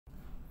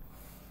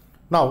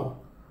Now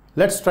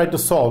let's try to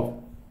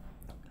solve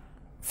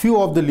few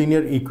of the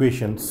linear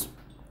equations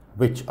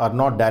which are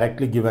not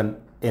directly given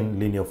in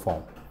linear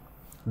form.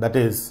 That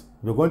is,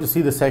 we're going to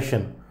see the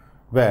session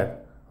where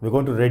we're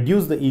going to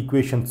reduce the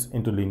equations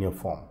into linear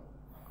form.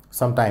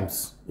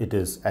 Sometimes it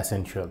is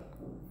essential.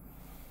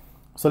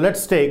 So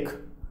let's take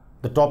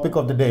the topic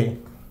of the day.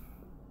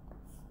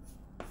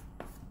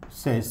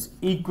 Says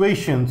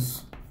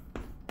equations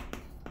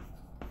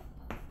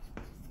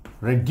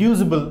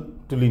reducible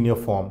to linear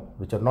form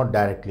which are not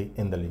directly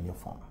in the linear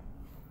form.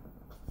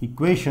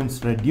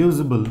 Equations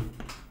reducible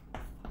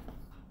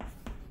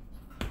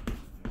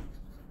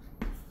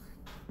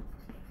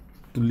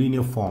to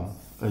linear form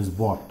is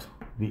what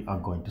we are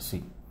going to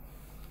see.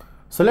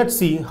 So let's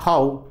see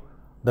how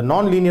the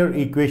nonlinear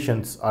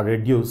equations are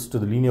reduced to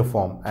the linear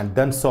form and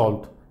then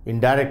solved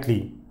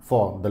indirectly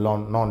for the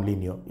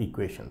nonlinear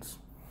equations.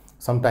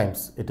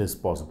 Sometimes it is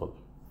possible.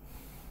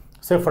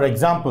 Say for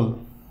example,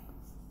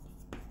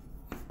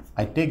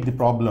 I take the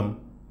problem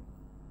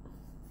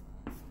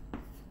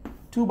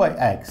 2 by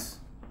x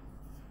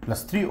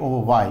plus 3 over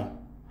y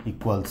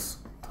equals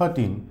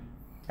 13,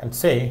 and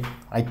say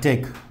I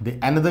take the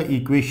another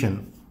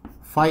equation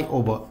 5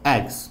 over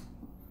x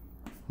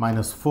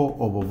minus 4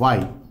 over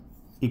y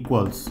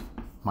equals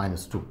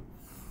minus 2.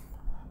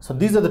 So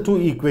these are the two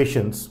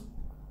equations,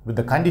 with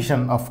the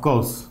condition of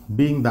course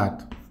being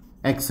that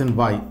x and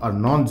y are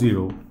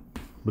non-zero,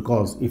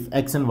 because if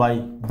x and y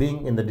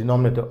being in the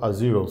denominator are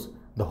zeros,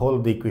 the whole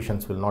of the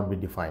equations will not be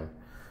defined.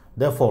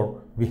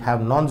 Therefore, we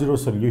have non-zero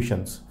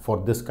solutions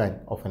for this kind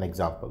of an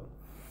example.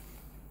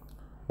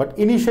 But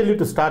initially,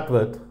 to start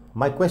with,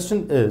 my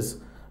question is,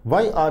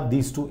 why are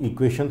these two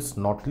equations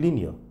not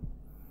linear?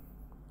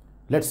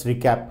 Let's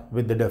recap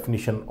with the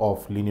definition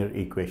of linear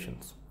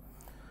equations.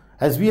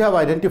 As we have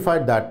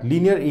identified that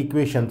linear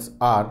equations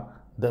are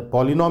the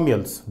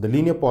polynomials, the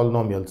linear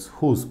polynomials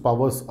whose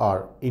powers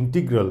are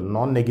integral,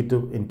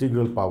 non-negative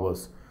integral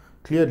powers.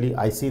 Clearly,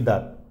 I see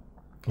that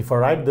if I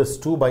write this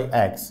 2 by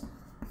x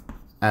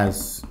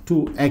as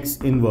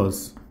 2x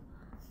inverse,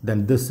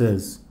 then this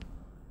is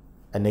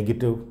a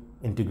negative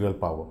integral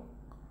power.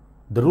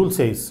 The rule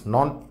says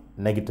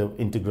non-negative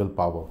integral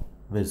power,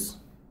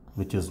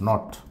 which is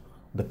not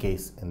the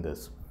case in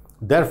this.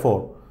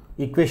 Therefore,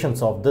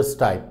 equations of this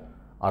type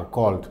are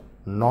called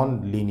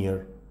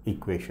non-linear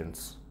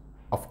equations,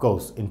 of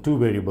course in two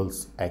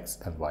variables x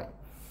and y.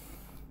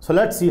 So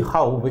let's see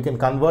how we can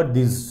convert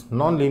these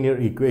non-linear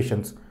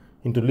equations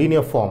into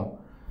linear form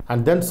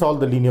and then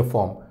solve the linear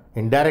form,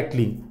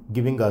 indirectly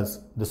giving us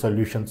the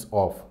solutions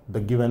of the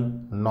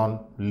given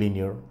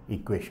non-linear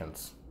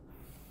equations.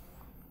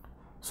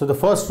 So the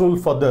first rule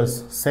for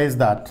this says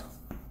that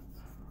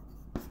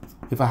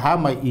if I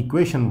have my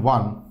equation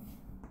 1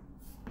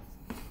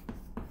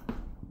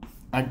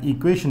 and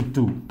equation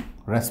 2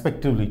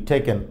 respectively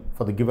taken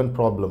for the given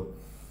problem,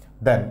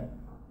 then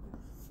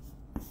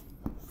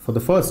for the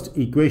first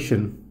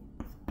equation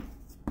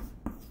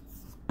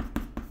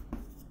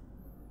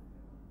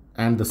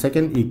and the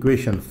second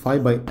equation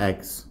 5 by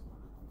x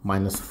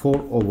minus 4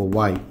 over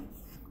y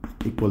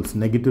equals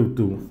negative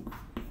 2,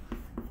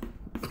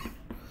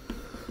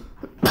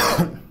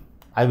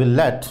 I will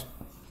let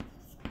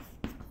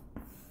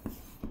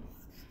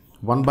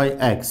 1 by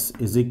x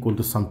is equal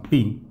to some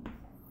p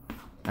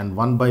and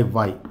 1 by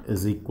y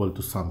is equal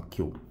to some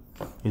q,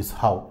 is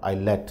how I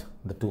let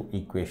the two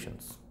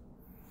equations.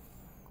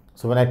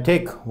 So when I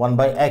take 1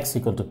 by x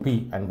equal to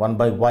p and 1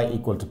 by y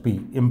equal to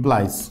p,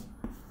 implies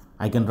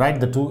I can write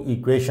the two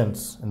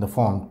equations in the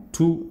form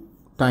 2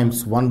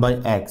 times 1 by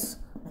x,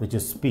 which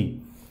is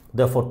p.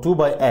 Therefore 2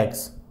 by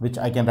x, which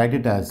I can write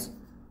it as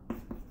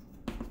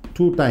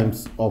 2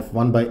 times of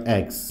 1 by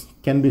x,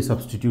 can be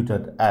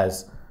substituted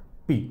as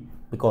p,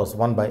 because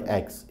 1 by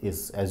x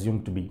is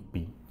assumed to be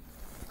p.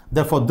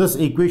 Therefore this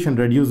equation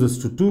reduces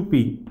to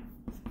 2p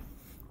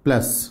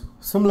plus,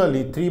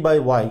 similarly 3 by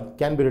y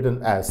can be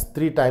written as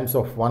 3 times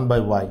of 1 by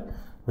y,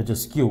 which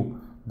is q.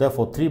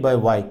 Therefore 3 by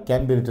y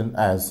can be written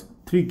as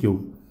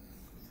 3q,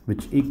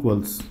 which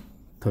equals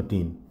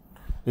 13,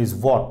 is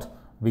what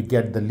we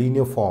get the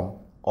linear form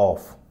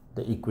of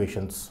the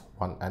equations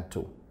 1 and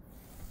 2.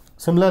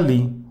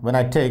 Similarly, when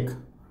I take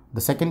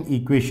the second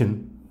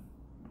equation,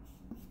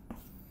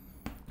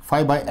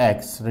 5 by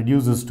x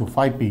reduces to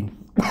 5p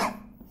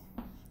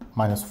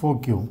minus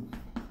 4q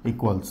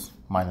equals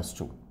minus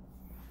 2.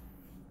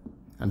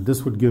 And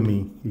this would give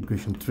me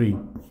equation 3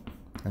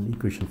 and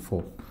equation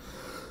 4.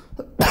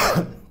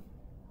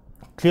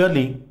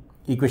 Clearly,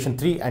 equation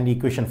 3 and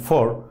equation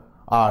 4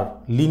 are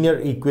linear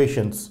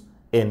equations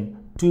in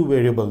two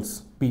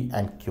variables p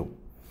and q.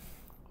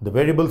 The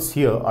variables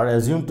here are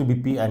assumed to be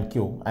p and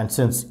q, and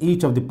since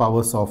each of the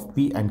powers of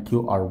p and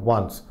q are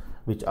ones,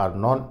 which are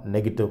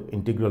non-negative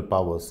integral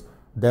powers,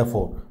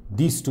 therefore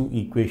these two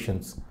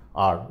equations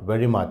are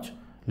very much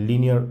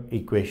linear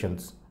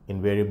equations in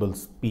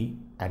variables p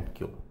and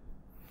q.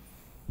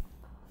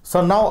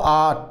 So now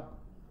our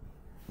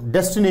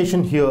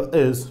destination here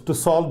is to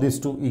solve these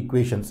two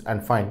equations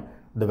and find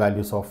the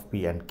values of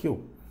p and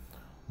q.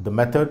 The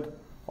method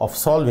of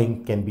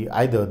solving can be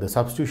either the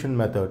substitution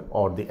method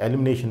or the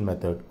elimination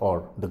method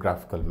or the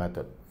graphical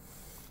method.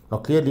 Now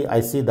clearly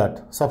I see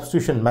that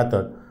substitution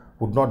method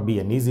would not be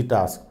an easy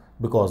task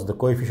because the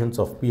coefficients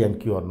of P and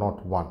Q are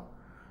not 1.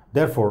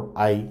 Therefore,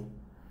 I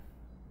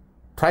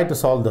try to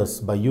solve this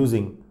by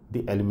using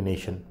the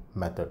elimination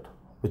method,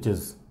 which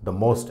is the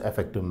most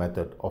effective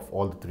method of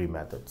all the three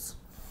methods.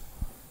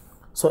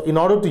 So in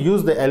order to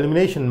use the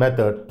elimination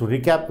method, to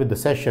recap with the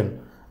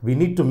session, we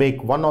need to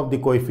make one of the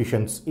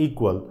coefficients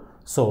equal.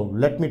 So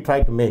let me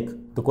try to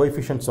make the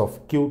coefficients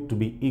of Q to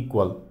be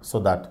equal so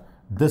that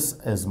this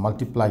is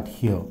multiplied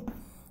here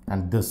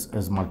and this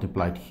is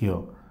multiplied here,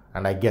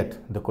 and I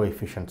get the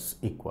coefficients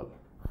equal.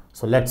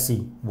 So let's see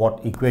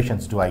what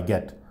equations do I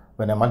get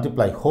when I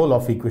multiply whole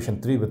of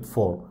equation 3 with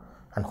 4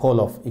 and whole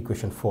of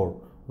equation 4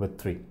 with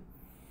 3.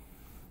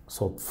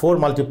 So 4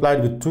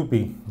 multiplied with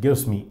 2p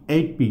gives me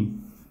 8p,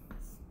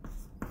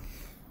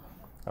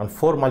 and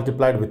 4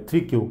 multiplied with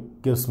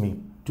 3q gives me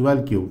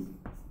 12q,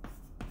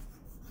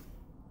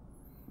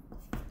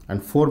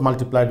 and 4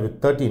 multiplied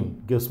with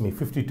 13 gives me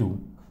 52.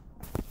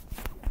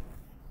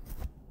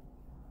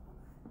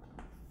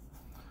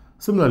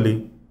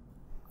 Similarly,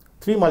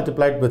 3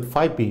 multiplied with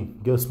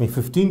 5p gives me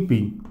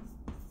 15p,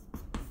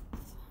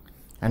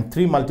 and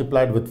 3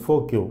 multiplied with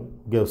 4q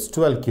gives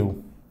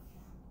 12q,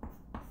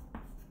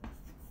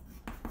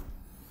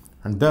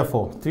 and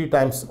therefore 3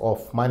 times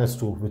of minus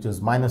 2, which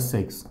is minus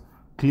 6,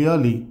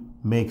 clearly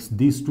makes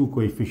these two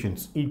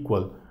coefficients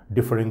equal,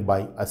 differing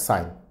by a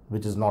sign,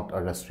 which is not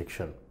a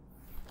restriction.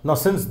 Now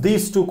since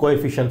these two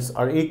coefficients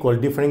are equal,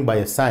 differing by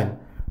a sign,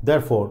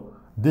 therefore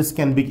this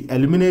can be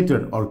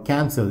eliminated or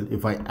cancelled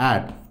if I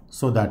add,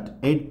 so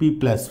that 8p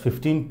plus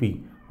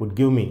 15p would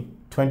give me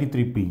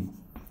 23p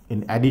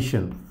in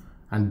addition,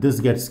 and this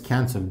gets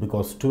cancelled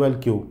because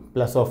 12q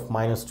plus of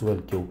minus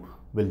 12q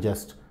will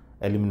just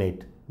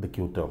eliminate the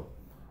q term.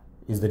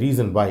 Is the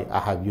reason why I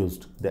have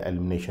used the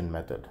elimination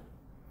method.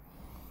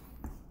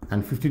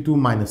 And 52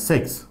 minus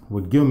 6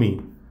 would give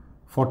me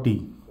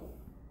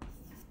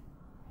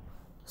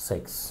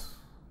 46,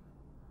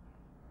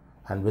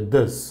 and with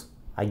this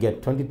I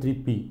get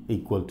 23p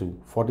equal to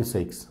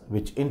 46,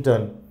 which in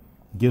turn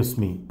gives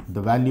me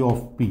the value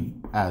of p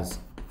as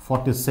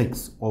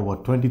 46 over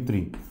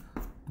 23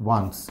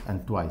 once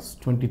and twice.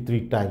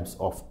 23 times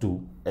of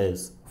 2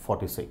 is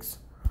 46.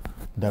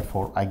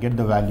 Therefore, I get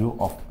the value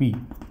of p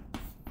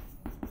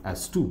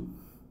as 2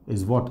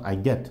 is what I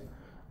get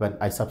when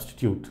I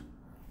substitute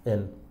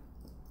in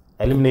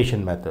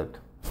elimination method.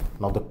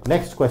 Now the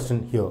next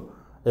question here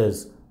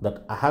is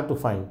that I have to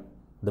find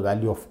the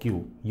value of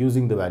q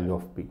using the value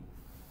of p.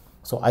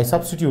 So I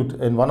substitute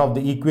in one of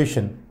the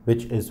equation,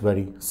 which is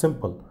very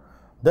simple.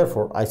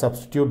 Therefore, I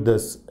substitute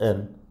this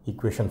in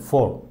equation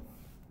 4.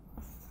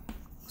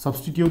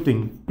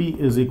 Substituting p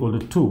is equal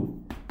to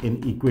 2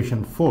 in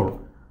equation 4,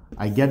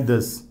 I get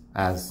this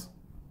as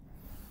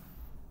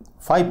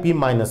 5p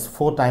minus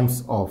 4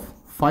 times of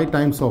 5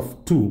 times of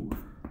 2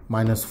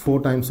 minus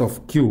 4 times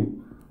of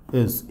q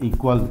is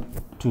equal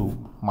to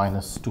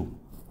minus 2,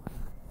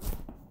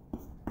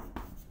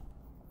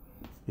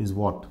 is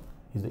what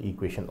is the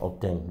equation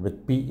obtained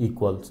with p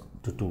equals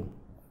to 2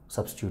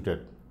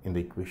 substituted in the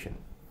equation.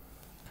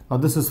 Now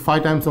this is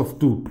 5 times of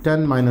 2,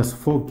 10 minus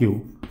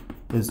 4q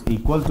is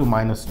equal to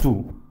minus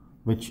 2,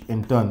 which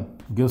in turn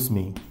gives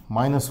me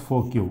minus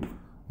 4q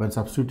when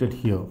substituted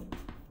here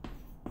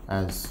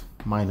as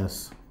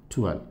minus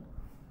 12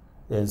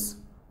 is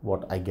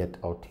what I get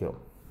out here.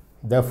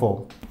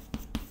 Therefore,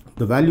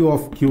 the value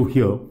of q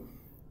here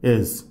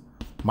is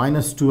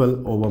minus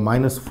 12 over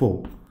minus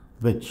 4,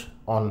 which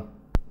on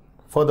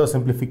further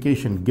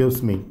simplification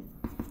gives me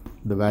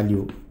the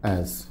value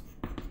as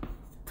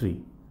 3.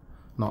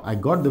 Now I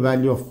got the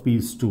value of p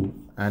is 2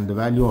 and the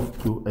value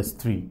of q is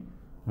 3,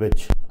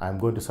 which I'm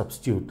going to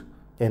substitute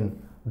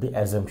in the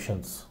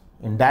assumptions,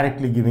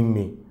 indirectly giving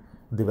me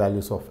the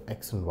values of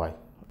x and y.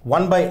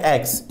 1 by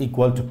x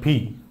equal to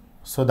p,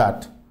 so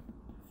that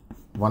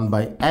 1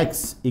 by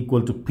x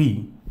equal to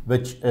p,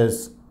 which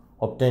is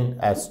obtained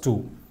as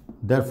 2.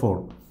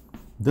 Therefore,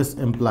 this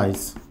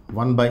implies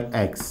 1 by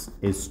x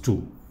is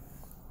 2,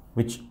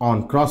 which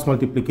on cross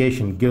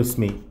multiplication gives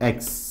me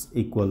x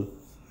equal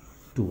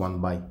to 1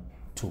 by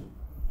 2.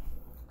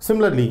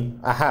 Similarly,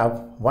 I have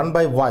 1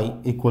 by y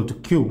equal to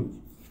q,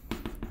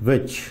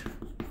 which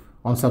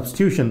on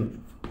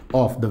substitution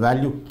of the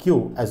value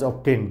q as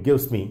obtained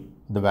gives me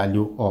the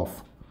value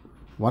of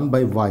 1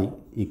 by y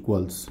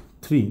equals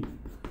 3.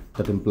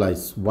 That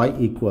implies y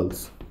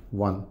equals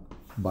 1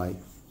 by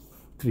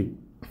 3.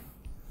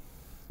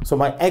 So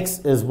my x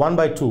is 1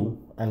 by 2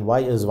 and y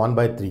is 1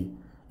 by 3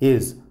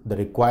 is the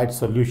required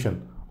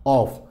solution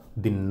of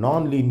the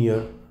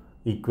nonlinear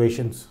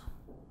equations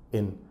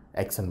in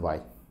x and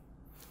y.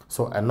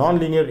 So a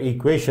nonlinear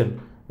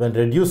equation, when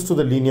reduced to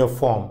the linear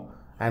form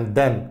and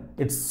then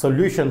its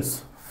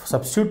solutions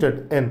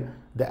substituted in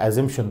the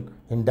assumption,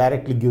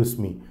 indirectly gives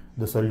me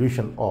the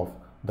solution of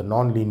the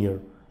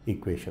nonlinear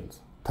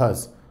equations.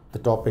 Thus, the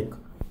topic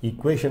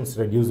equations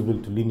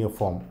reducible to linear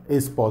form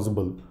is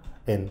possible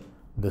in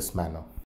this manner.